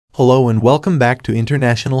Hello and welcome back to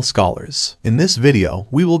International Scholars. In this video,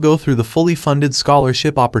 we will go through the fully funded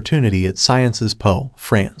scholarship opportunity at Sciences Po,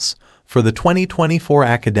 France, for the 2024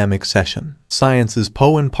 academic session. Sciences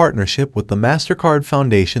Po, in partnership with the Mastercard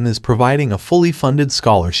Foundation, is providing a fully funded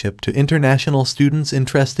scholarship to international students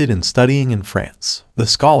interested in studying in France. The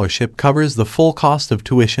scholarship covers the full cost of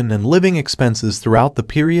tuition and living expenses throughout the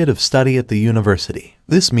period of study at the university.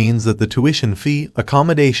 This means that the tuition fee,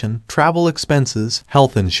 accommodation, travel expenses,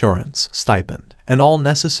 health insurance, stipend, and all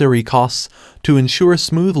necessary costs to ensure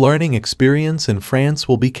smooth learning experience in France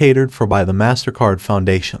will be catered for by the Mastercard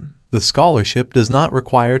Foundation. The scholarship does not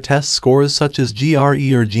require test scores such as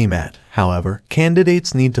GRE or GMAT. However,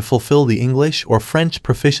 candidates need to fulfill the English or French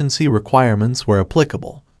proficiency requirements where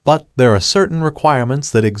applicable. But there are certain requirements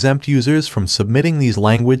that exempt users from submitting these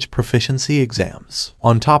language proficiency exams.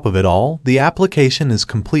 On top of it all, the application is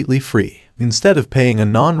completely free. Instead of paying a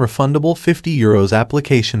non-refundable €50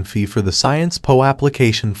 application fee for the Sciences Po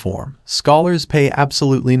application form, scholars pay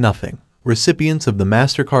absolutely nothing. Recipients of the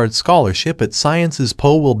Mastercard scholarship at Sciences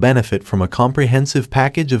Po will benefit from a comprehensive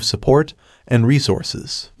package of support and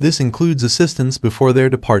resources. This includes assistance before their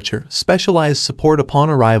departure, specialized support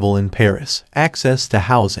upon arrival in Paris, access to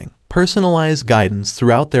housing, personalized guidance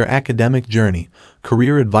throughout their academic journey,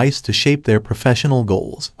 career advice to shape their professional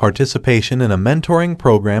goals, participation in a mentoring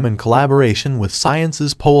program in collaboration with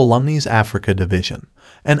Sciences Po Alumni's Africa Division,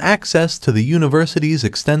 and access to the university's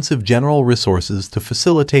extensive general resources to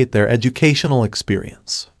facilitate their educational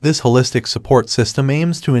experience. This holistic support system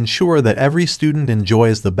aims to ensure that every student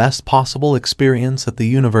enjoys the best possible experience at the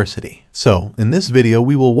university. So, in this video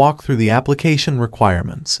we will walk through the application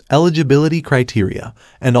requirements, eligibility criteria,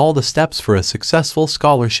 and all the steps for a successful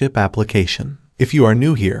scholarship application. If you are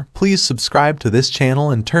new here, please subscribe to this channel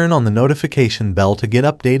and turn on the notification bell to get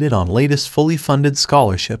updated on latest fully funded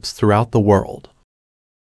scholarships throughout the world.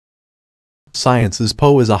 Sciences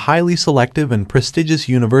Po is a highly selective and prestigious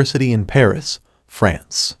university in Paris,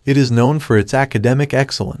 France. It is known for its academic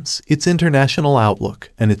excellence, its international outlook,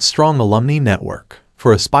 and its strong alumni network.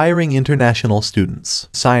 For aspiring international students,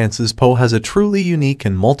 Sciences Po has a truly unique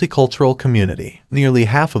and multicultural community. Nearly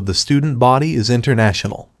half of the student body is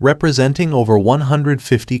international, representing over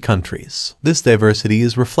 150 countries. This diversity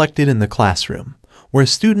is reflected in the classroom, where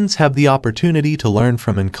students have the opportunity to learn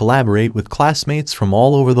from and collaborate with classmates from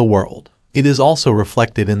all over the world. It is also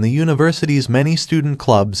reflected in the university's many student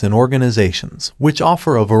clubs and organizations, which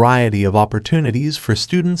offer a variety of opportunities for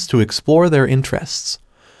students to explore their interests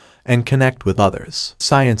and connect with others.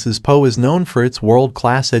 Sciences Po is known for its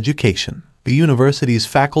world-class education. The university's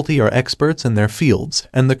faculty are experts in their fields,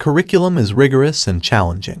 and the curriculum is rigorous and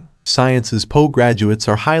challenging. Sciences Po graduates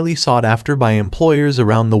are highly sought after by employers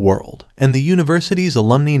around the world, and the university's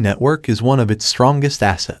alumni network is one of its strongest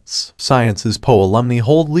assets. Sciences Po alumni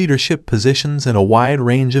hold leadership positions in a wide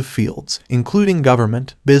range of fields, including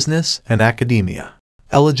government, business, and academia.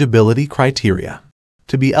 Eligibility criteria.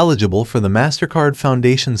 To be eligible for the Mastercard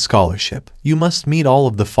Foundation scholarship, you must meet all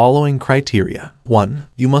of the following criteria. 1.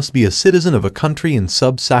 You must be a citizen of a country in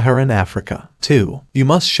sub-Saharan Africa. 2. You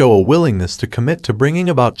must show a willingness to commit to bringing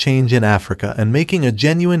about change in Africa and making a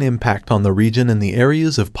genuine impact on the region in the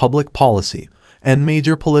areas of public policy and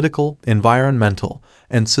major political, environmental,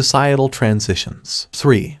 and societal transitions.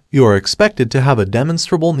 3. You are expected to have a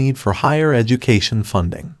demonstrable need for higher education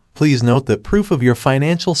funding. Please note that proof of your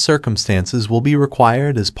financial circumstances will be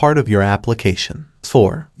required as part of your application.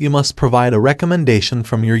 4. You must provide a recommendation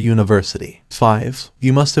from your university. 5.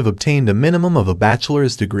 You must have obtained a minimum of a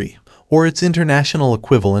bachelor's degree or its international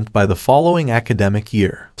equivalent by the following academic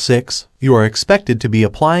year. 6. You are expected to be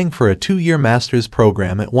applying for a 2-year master's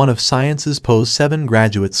program at one of Sciences Po's 7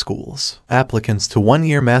 graduate schools. Applicants to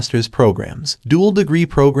 1-year master's programs, dual degree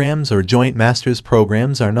programs, or joint master's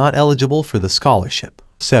programs are not eligible for the scholarship.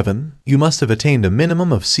 7. You must have attained a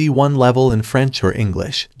minimum of C1 level in French or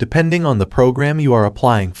English, depending on the program you are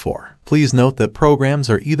applying for. Please note that programs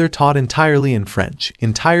are either taught entirely in French,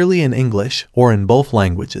 entirely in English, or in both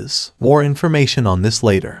languages. More information on this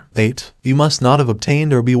later. 8. You must not have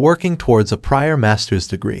obtained or be working towards a prior master's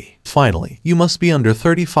degree. Finally, you must be under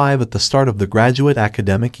 35 at the start of the graduate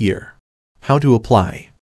academic year. How to apply?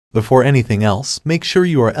 Before anything else, make sure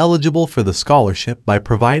you are eligible for the scholarship by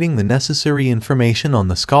providing the necessary information on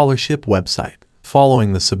the scholarship website.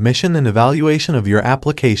 Following the submission and evaluation of your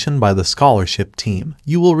application by the scholarship team,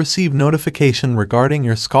 you will receive notification regarding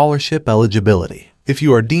your scholarship eligibility. If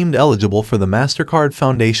you are deemed eligible for the Mastercard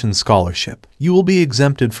Foundation scholarship, you will be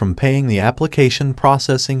exempted from paying the application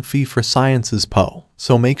processing fee for Sciences Po.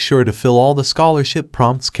 So make sure to fill all the scholarship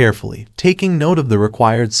prompts carefully, taking note of the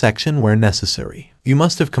required section where necessary. You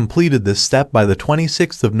must have completed this step by the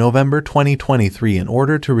 26th of November 2023 in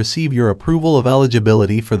order to receive your approval of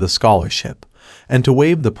eligibility for the scholarship and to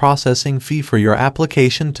waive the processing fee for your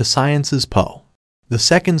application to Sciences Po. The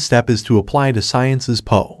second step is to apply to Sciences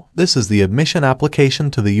Po. This is the admission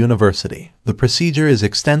application to the university. The procedure is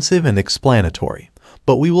extensive and explanatory,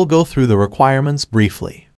 but we will go through the requirements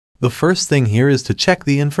briefly. The first thing here is to check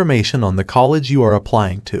the information on the college you are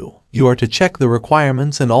applying to. You are to check the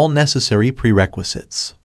requirements and all necessary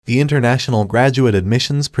prerequisites. The international graduate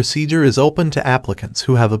admissions procedure is open to applicants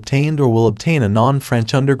who have obtained or will obtain a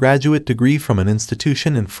non-French undergraduate degree from an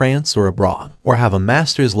institution in France or abroad, or have a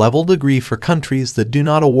master's level degree for countries that do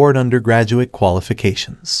not award undergraduate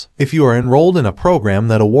qualifications. If you are enrolled in a program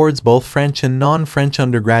that awards both French and non-French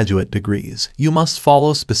undergraduate degrees, you must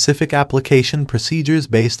follow specific application procedures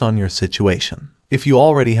based on your situation. If you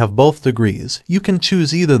already have both degrees, you can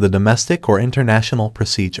choose either the domestic or international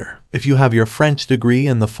procedure. If you have your French degree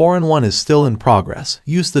and the foreign one is still in progress,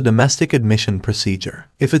 use the domestic admission procedure.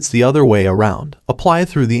 If it's the other way around, apply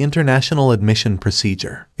through the international admission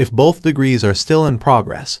procedure. If both degrees are still in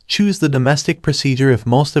progress, choose the domestic procedure if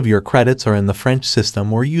most of your credits are in the French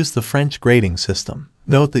system, or use the French grading system.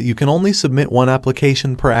 Note that you can only submit one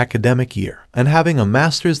application per academic year, and having a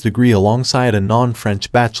master's degree alongside a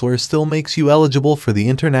non-French bachelor still makes you eligible for the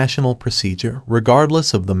international procedure,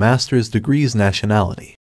 regardless of the master's degree's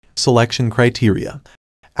nationality. Selection criteria.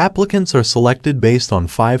 Applicants are selected based on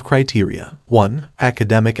 5 criteria. 1.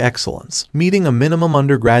 Academic excellence. Meeting a minimum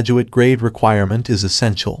undergraduate grade requirement is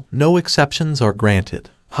essential. No exceptions are granted.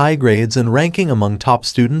 High grades and ranking among top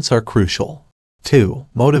students are crucial. 2.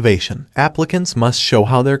 Motivation. Applicants must show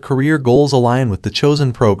how their career goals align with the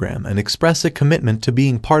chosen program and express a commitment to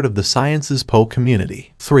being part of the Sciences Po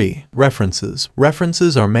community. 3. References.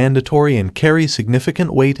 References are mandatory and carry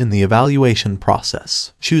significant weight in the evaluation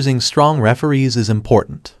process. Choosing strong referees is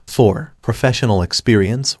important. 4. Professional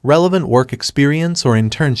experience. Relevant work experience or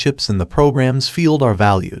internships in the program's field are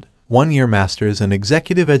valued. 1-year masters and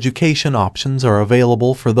executive education options are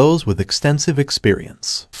available for those with extensive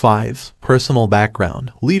experience. 5. Personal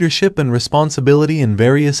background. Leadership and responsibility in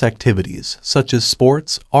various activities, such as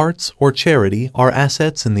sports, arts, or charity, are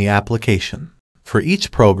assets in the application. For each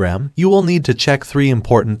program, you will need to check 3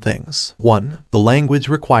 important things. 1. The language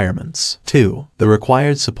requirements. 2. The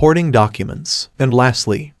required supporting documents. And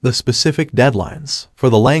lastly, the specific deadlines. For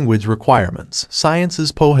the language requirements,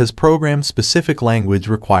 Sciences Po has program-specific language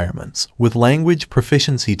requirements, with language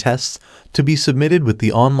proficiency tests to be submitted with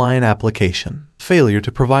the online application. Failure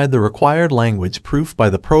to provide the required language proof by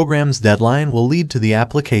the program's deadline will lead to the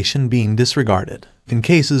application being disregarded. In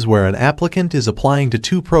cases where an applicant is applying to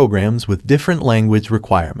 2 programs with different language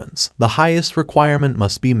requirements, the highest requirement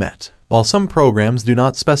must be met. While some programs do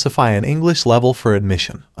not specify an English level for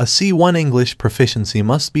admission, a C1 English proficiency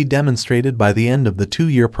must be demonstrated by the end of the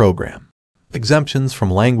 2-year program. Exemptions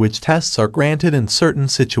from language tests are granted in certain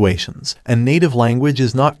situations, and native language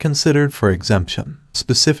is not considered for exemption.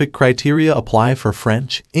 Specific criteria apply for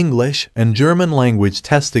French, English, and German language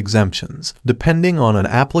test exemptions, depending on an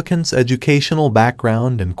applicant's educational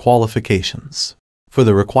background and qualifications. For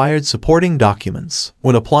the required supporting documents,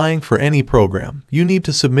 when applying for any program, you need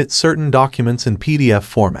to submit certain documents in PDF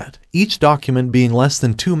format, each document being less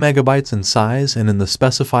than 2 megabytes in size and in the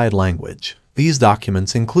specified language. These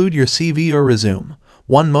documents include your CV or resume,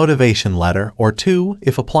 1 motivation letter, or 2,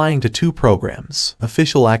 if applying to 2 programs,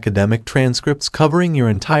 official academic transcripts covering your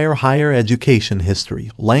entire higher education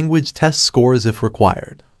history, language test scores if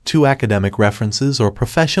required, 2 academic references or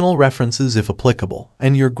professional references if applicable,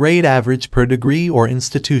 and your grade average per degree or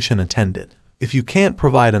institution attended. If you can't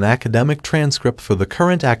provide an academic transcript for the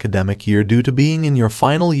current academic year due to being in your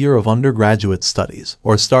final year of undergraduate studies,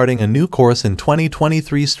 or starting a new course in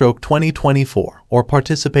 2023/2024, or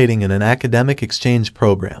participating in an academic exchange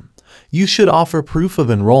program, you should offer proof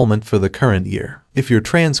of enrollment for the current year. If your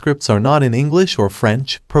transcripts are not in English or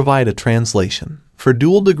French, provide a translation. For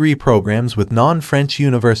dual degree programs with non-French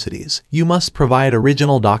universities, you must provide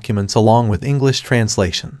original documents along with English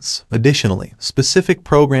translations. Additionally, specific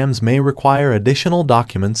programs may require additional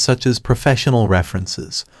documents such as professional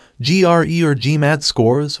references, GRE or GMAT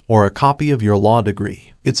scores, or a copy of your law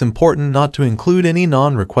degree. It's important not to include any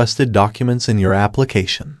non-requested documents in your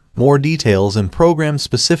application. More details and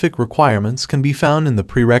program-specific requirements can be found in the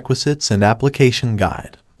prerequisites and application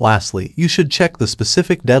guide. Lastly, you should check the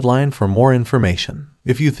specific deadline for more information.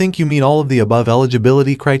 If you think you meet all of the above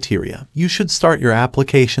eligibility criteria, you should start your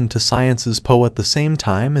application to Sciences Po at the same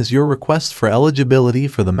time as your request for eligibility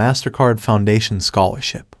for the Mastercard Foundation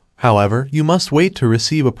Scholarship. However, you must wait to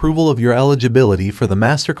receive approval of your eligibility for the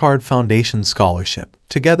Mastercard Foundation Scholarship,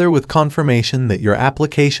 together with confirmation that your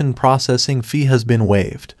application processing fee has been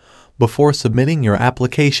waived, before submitting your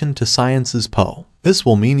application to Sciences Po. This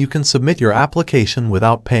will mean you can submit your application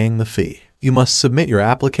without paying the fee. You must submit your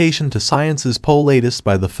application to Sciences Po latest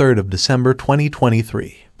by the 3rd of December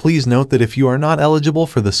 2023. Please note that if you are not eligible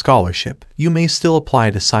for the scholarship, you may still apply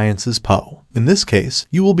to Sciences Po. In this case,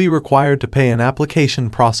 you will be required to pay an application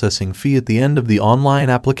processing fee at the end of the online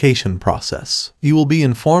application process. You will be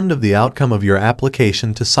informed of the outcome of your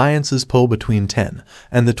application to Sciences Po between 10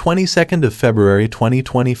 and the 22nd of February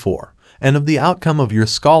 2024, and of the outcome of your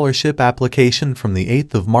scholarship application from the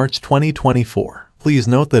 8th of March 2024. Please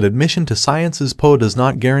note that admission to Sciences Po does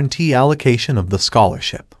not guarantee allocation of the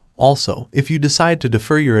scholarship. Also, if you decide to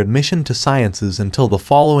defer your admission to Sciences until the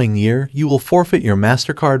following year, you will forfeit your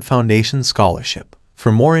Mastercard Foundation Scholarship.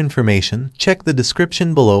 For more information, check the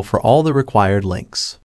description below for all the required links.